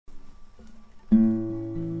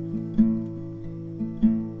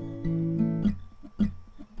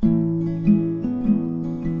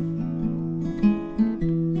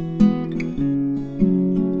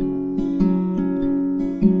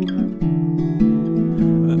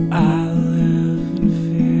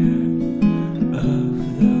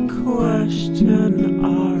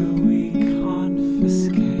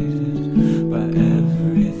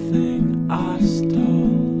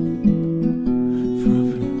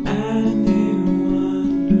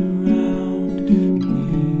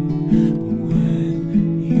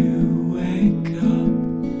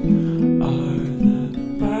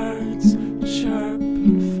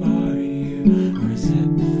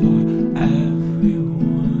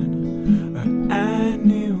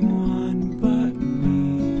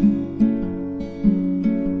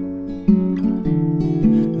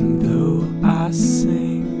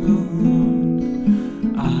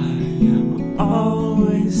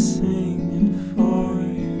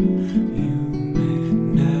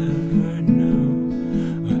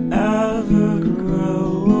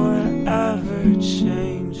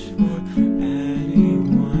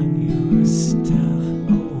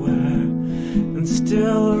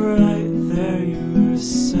still right there. You were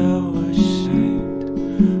so ashamed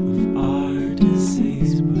of our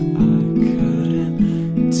disease, but I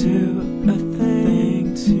couldn't do a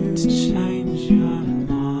thing to change your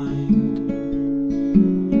mind.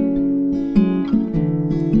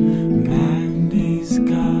 Mandy's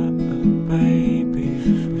got a baby,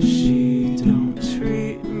 but she don't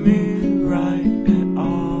treat me right at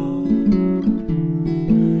all.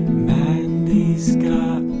 Mandy's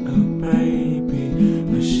got a baby,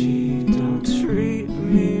 but she don't treat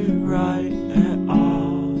me right at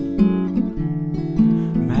all.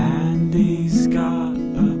 Mandy's got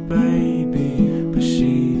a baby, but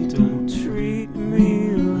she don't treat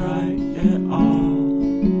me right at all.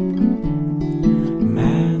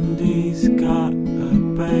 Mandy's got a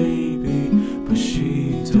baby, but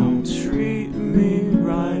she don't treat me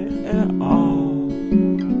right at all.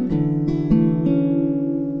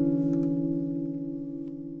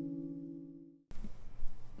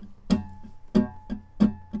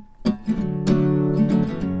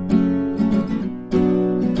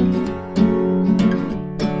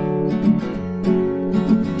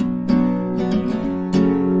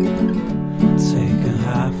 Taking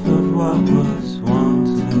half of what was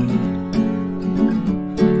once there,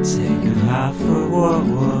 taking half of what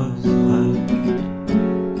was left,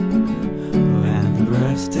 and the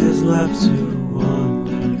rest is left to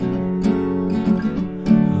wonder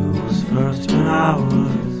who was first when I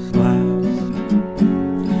was last.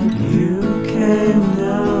 You came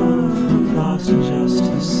down from Boston just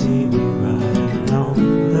to see me riding on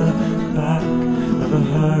the back of a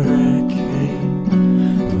hurricane.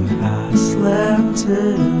 I slept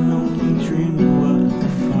and only dreamed what the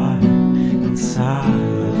fire inside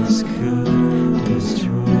us could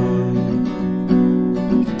destroy.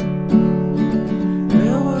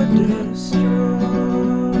 It would destroy.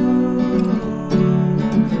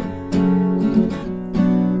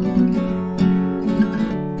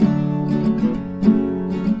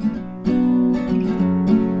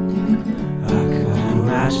 I couldn't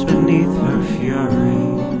match beneath her fury,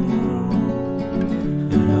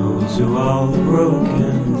 to all the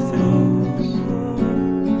broken things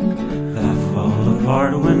that fall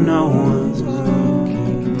apart when no one's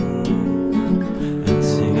looking, and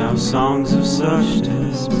sing out songs of such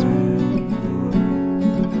despair.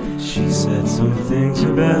 She said some things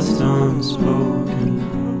are best unspoken.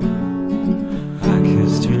 I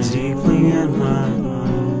kissed her deeply in my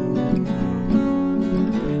mind,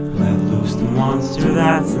 let loose the monster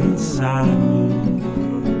that's inside me,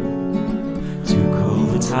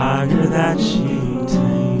 tiger that she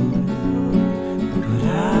tamed. But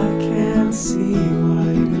I can't see why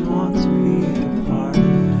you want to be a part of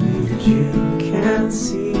it. You can't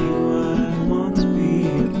see why I want to be a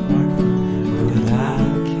part of it. But I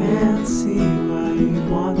can't see why you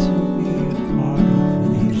want to be a part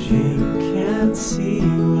of it. You can't see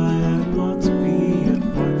why I want to be a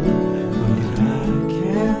part of it. But I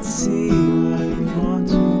can't see why you want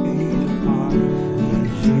to be a part of it.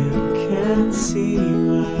 You can't see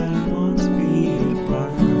why I want to be a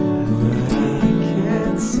part of it. But I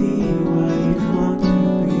can't see why you want to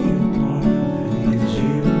be a part of it.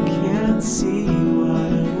 You can't see why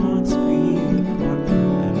I want to be a part of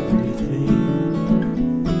everything.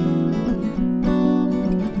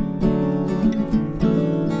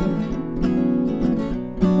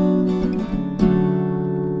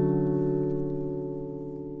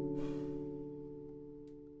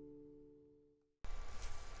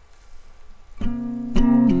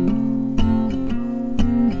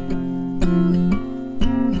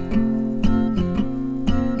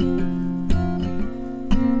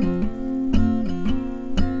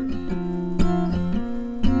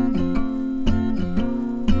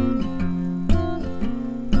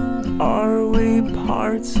 Are we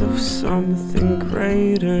parts of something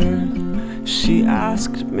greater? She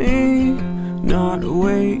asked me, not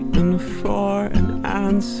waiting for an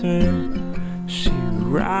answer. She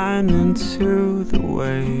ran into the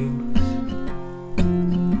waves,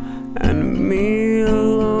 and me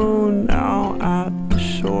alone now at the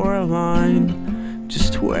shoreline,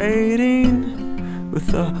 just waiting with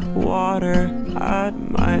the water at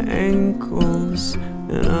my ankles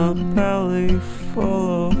and a belly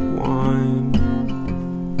full of wine.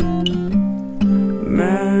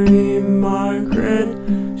 Mary Margaret,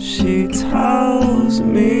 she tells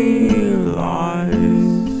me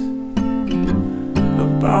lies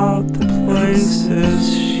about the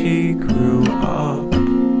places she grew up.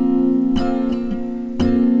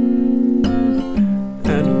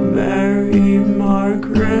 And Mary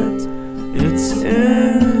Margaret, it's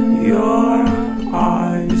in your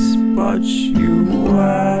eyes, but you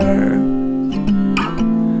wear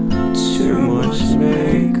too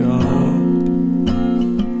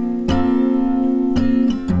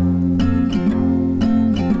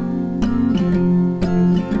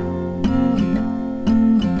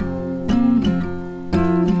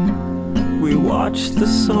watched the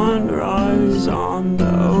sunrise on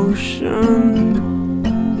the ocean,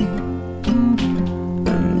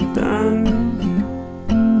 and then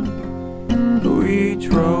we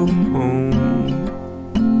drove home.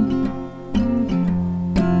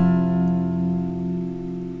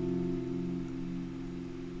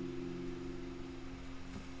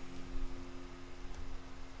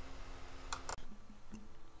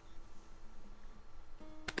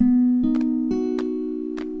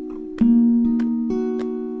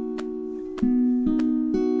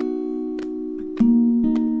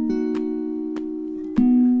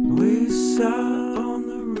 We sat on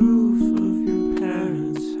the roof of your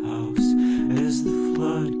parents' house as the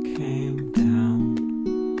flood came down.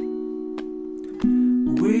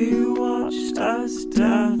 We watched as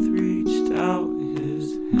death reached out his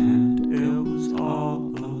hand. It was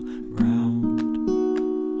all around,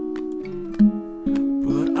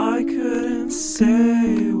 but I couldn't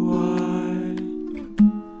say why.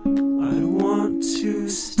 I'd want to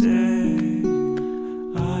stay.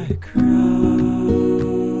 I cried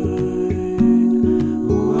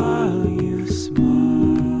while you smiled.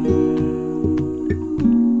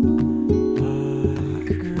 I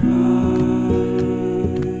cried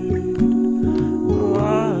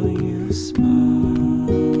while you smiled.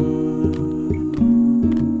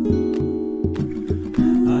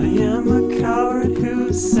 I am a coward who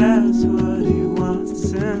says what he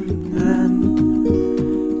wants and then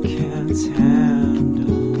can't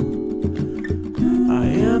handle. I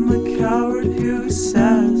am a coward who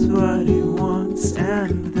says what he wants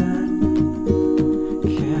and then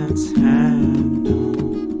can't handle.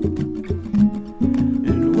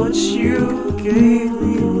 And what you gave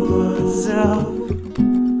me was of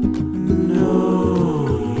no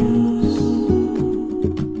use.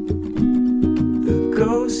 The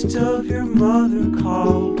ghost of your mother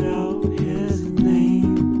called out his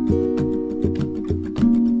name.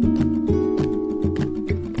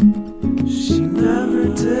 She never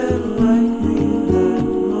did like me that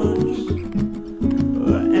much,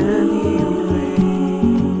 but anyway.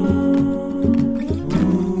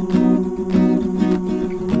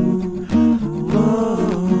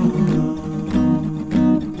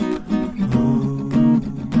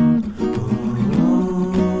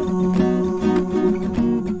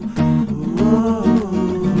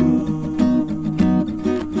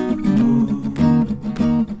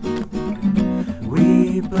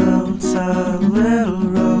 We built a little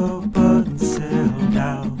rowboat and sailed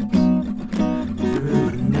out through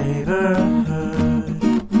the neighborhood.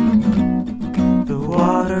 The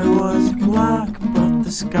water was black, but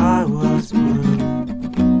the sky was blue,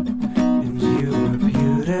 and you were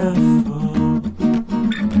beautiful.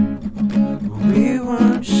 We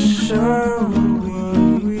weren't sure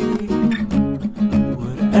what we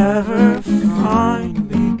would ever find,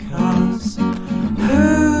 because who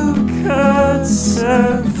could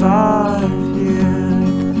survive here?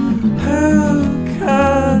 Who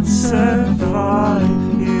could survive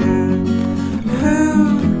here? Who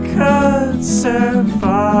could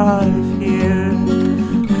survive here?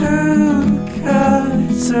 Who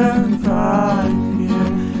could survive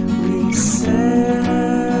here? We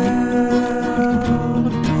sailed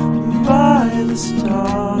by the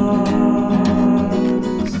stars.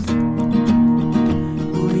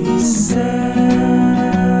 We sailed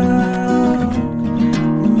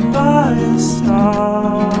by the stars.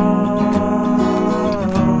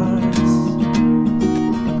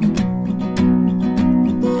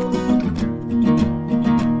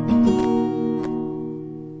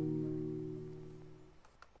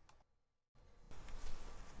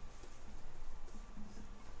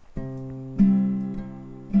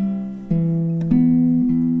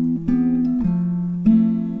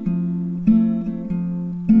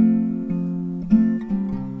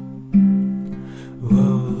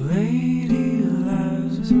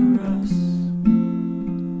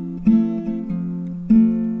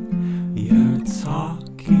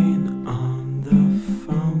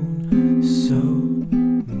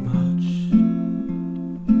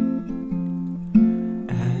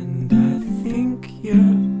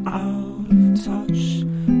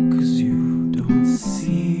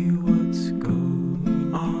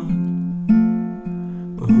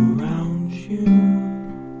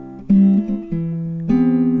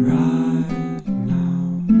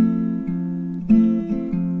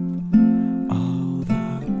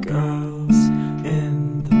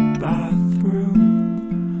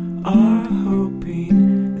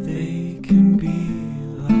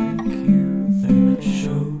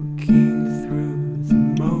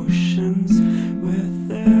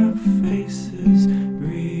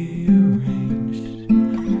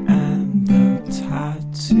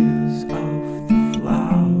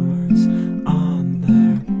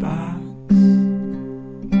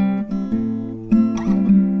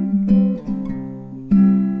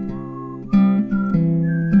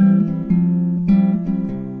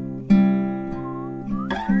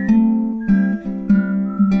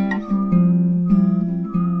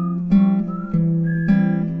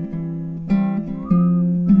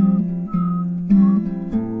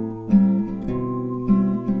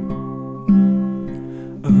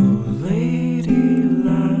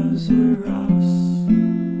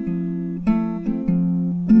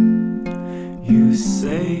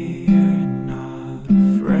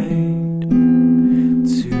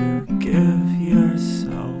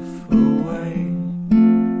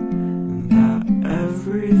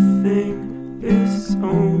 everything is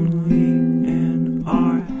only in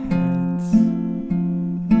our heads.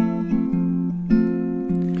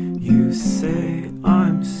 You say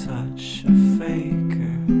I'm such a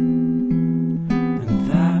faker,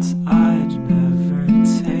 and that I'd never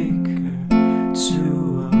take her to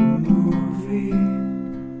a movie.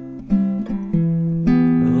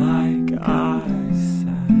 Like I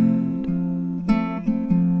said,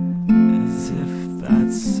 as if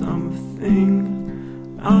that's something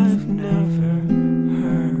I've never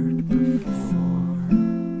heard before.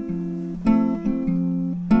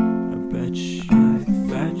 I bet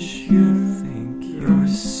you think you're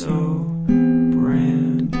so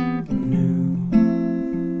brand new.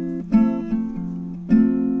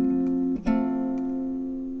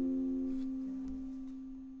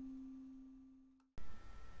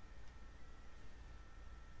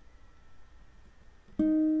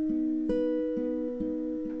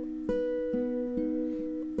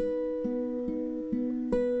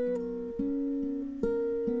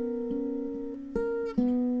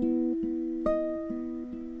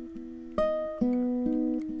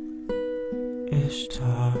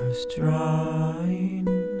 Ishtar's drawing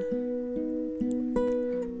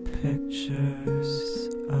pictures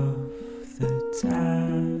of the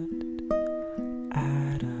dead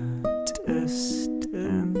at a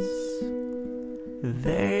distance.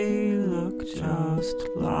 They look just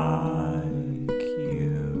like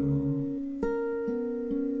you.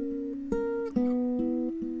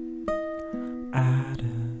 At a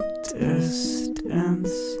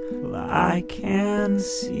distance, I can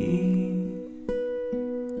see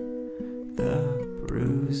the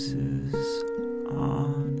bruises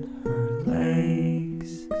on her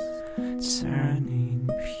legs, turning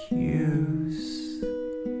pews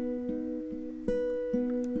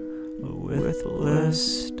with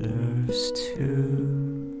blisters too.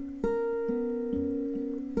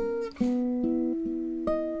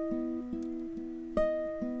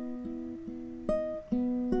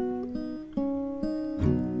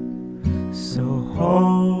 So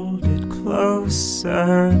hold it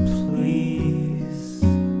closer, please.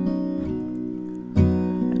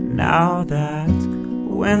 Now that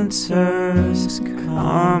winter's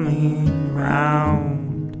coming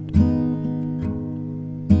round,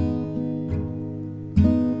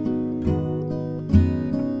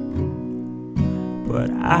 but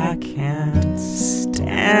I can't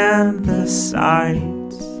stand the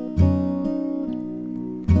sight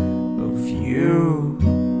of you.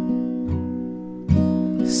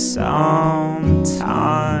 Sometimes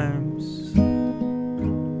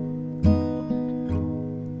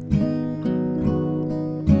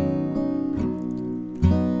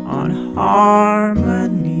on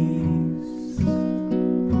harmonies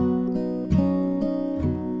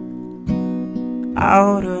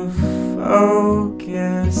out of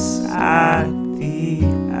focus at the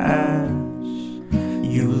edge,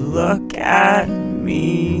 you look at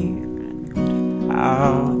me and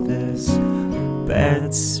how this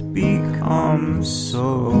bed's become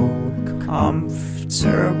so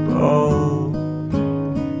comfortable,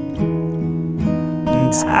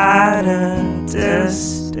 and at a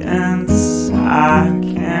distance I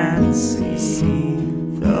can see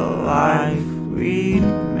the life we'd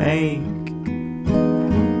make,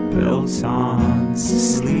 built on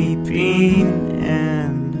sleeping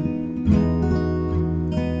in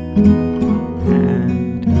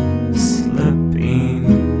and slipping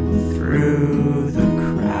through the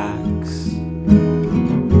cracks,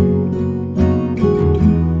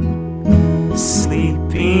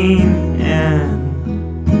 sleeping in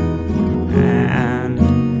and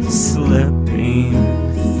slipping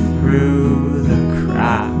through the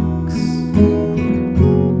cracks,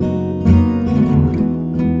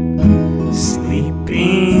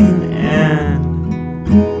 sleeping in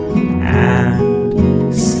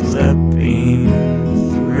and slipping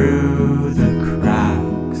through the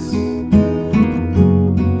cracks,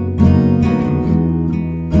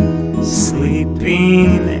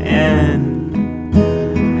 sleeping in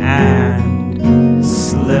and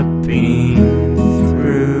slipping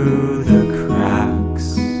through the cracks.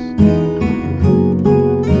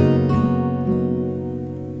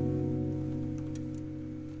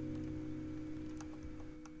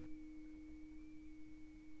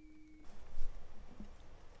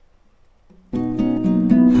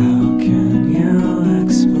 How can you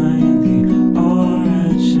explain the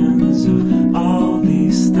origins of all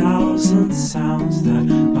these thousand sounds that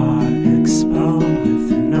are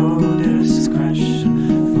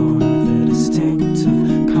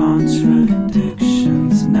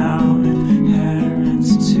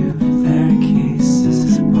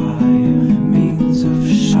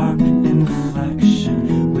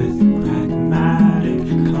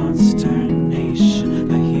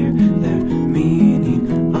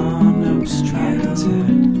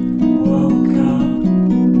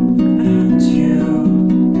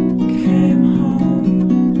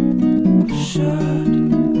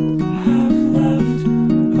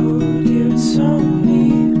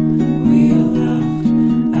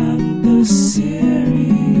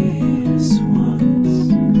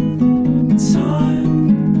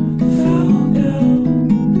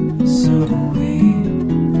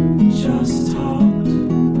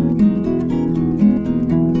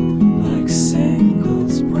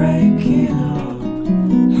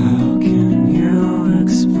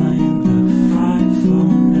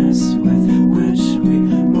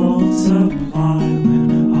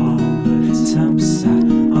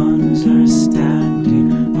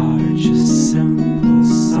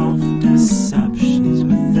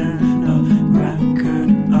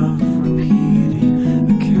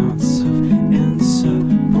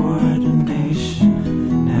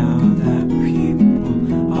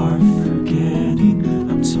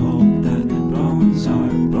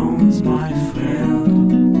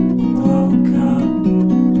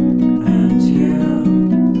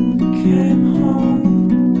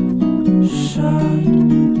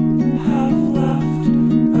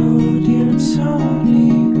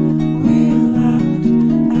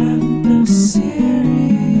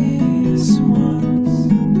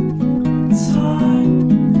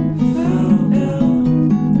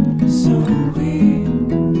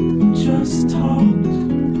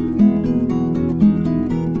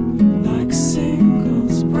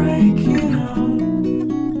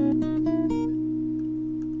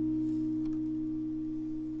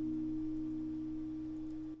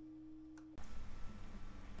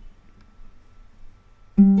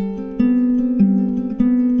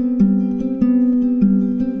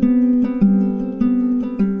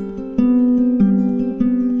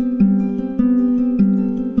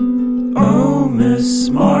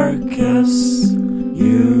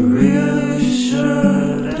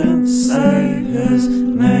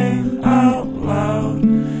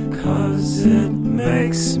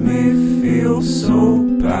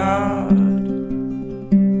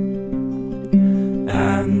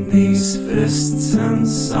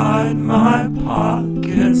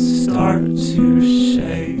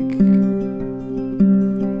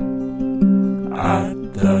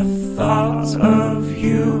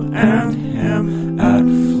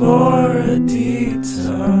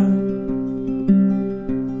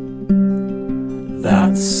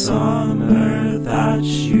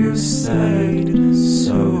crusade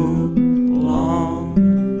so long.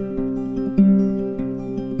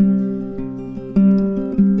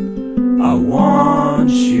 I want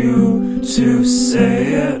you to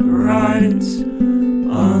say it right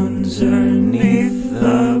underneath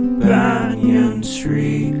the banyan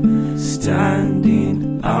tree,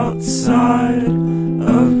 standing outside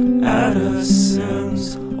of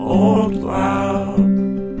Edison's old lab.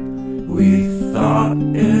 We thought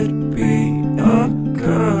it'd be a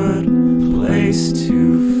good place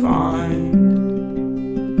to find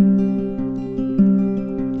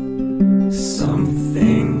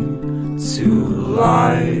something to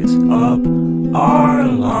light up our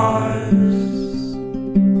lives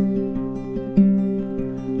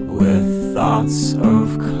with thoughts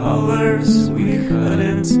of colors we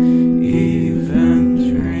couldn't even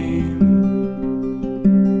dream,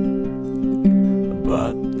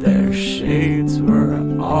 but their shades were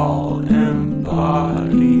all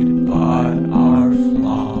embodied by our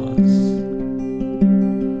flaws.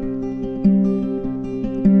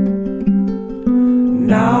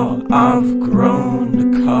 Now I've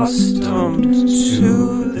grown accustomed to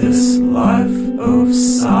this life of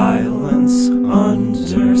silence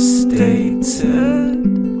understated,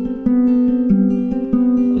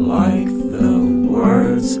 like the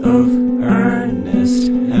words of Ernest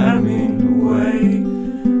Hemingway,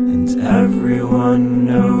 and everyone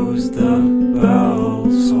knows the bell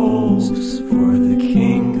tolls for the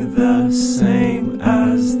king the same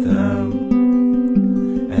as them,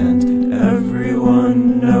 and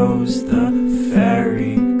everyone knows the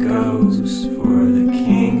fairy goes for the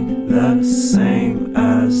king the same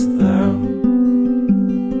as them.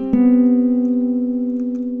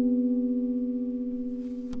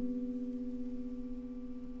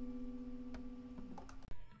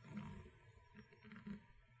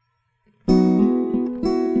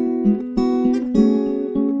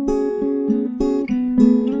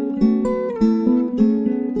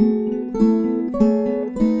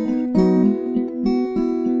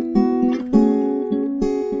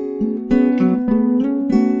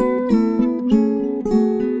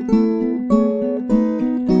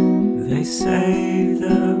 They say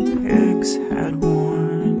the pigs had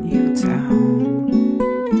worn you down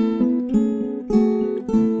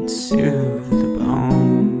to the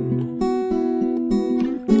bone,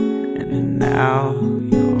 and now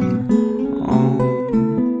you're home.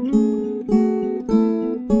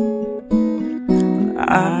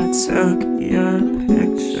 I took your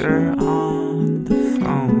picture on the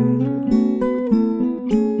phone,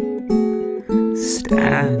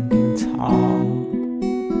 standing tall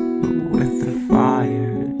with the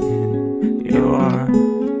fire in your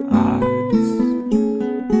eyes.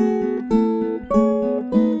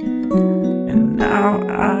 And now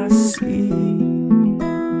I see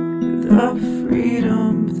the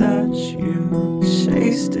freedom that you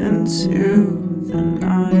chased into the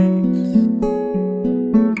night,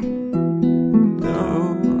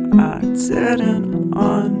 though I didn't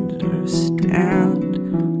understand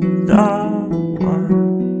the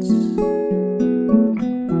words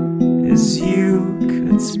as you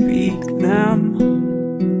could speak them.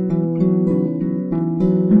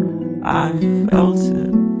 I felt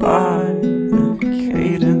it by the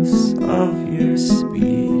cadence of your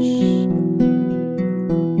speech.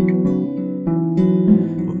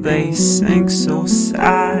 They sang so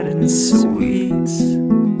sad and sweet.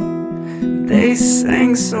 They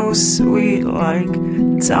sang so sweet, like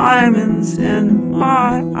diamonds in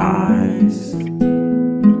my eyes.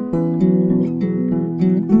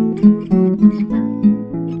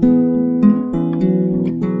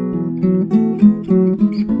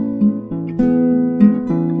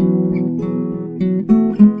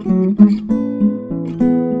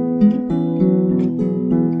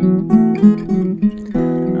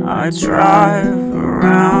 I drive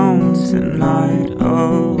around tonight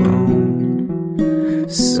alone,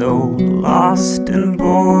 so lost and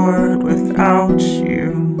bored without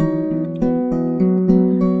you.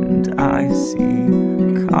 And I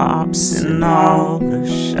see cops in all the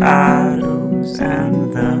shadows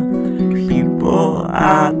and the people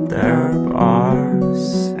at their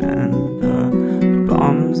bars, and the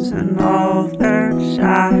bums in all their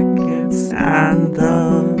jackets, and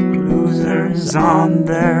the losers on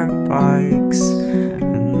their bikes.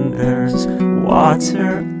 And there's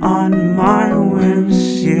water on my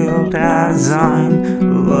windshield as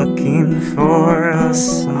I'm looking for a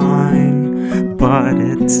sign, but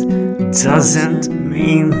it doesn't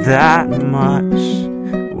mean that much.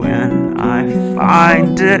 When I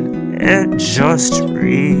find it, it just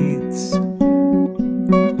reads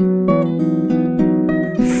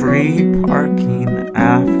free parking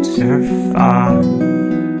after 5.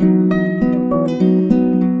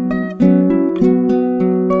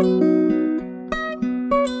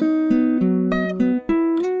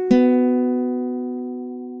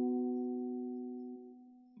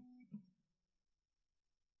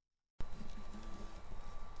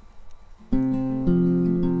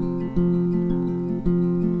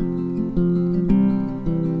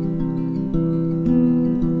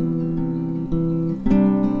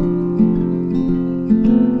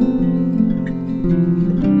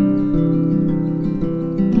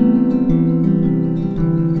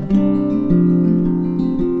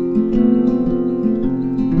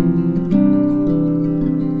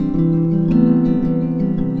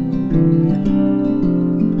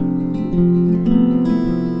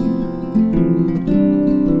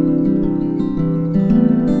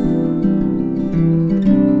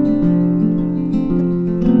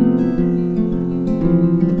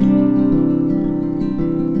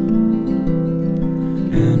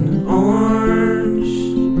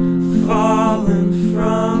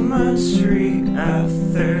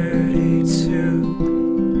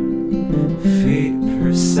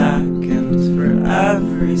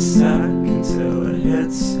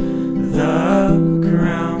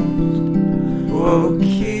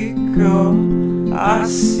 I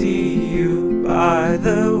see you by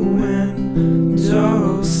the windowsill,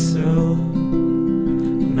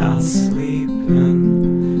 not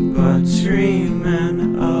sleeping, but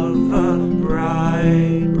dreaming of a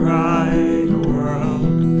bright, bright world.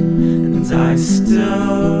 And I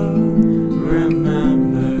still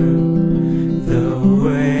remember the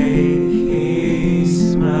way he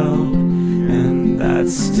smelled, and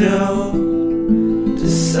that's still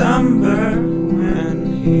December when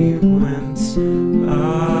he went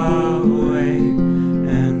away.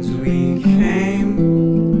 And we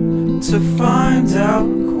came to find out,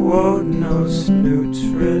 quote, nos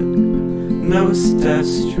nutrit, nos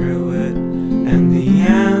destruit, and the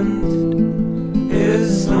end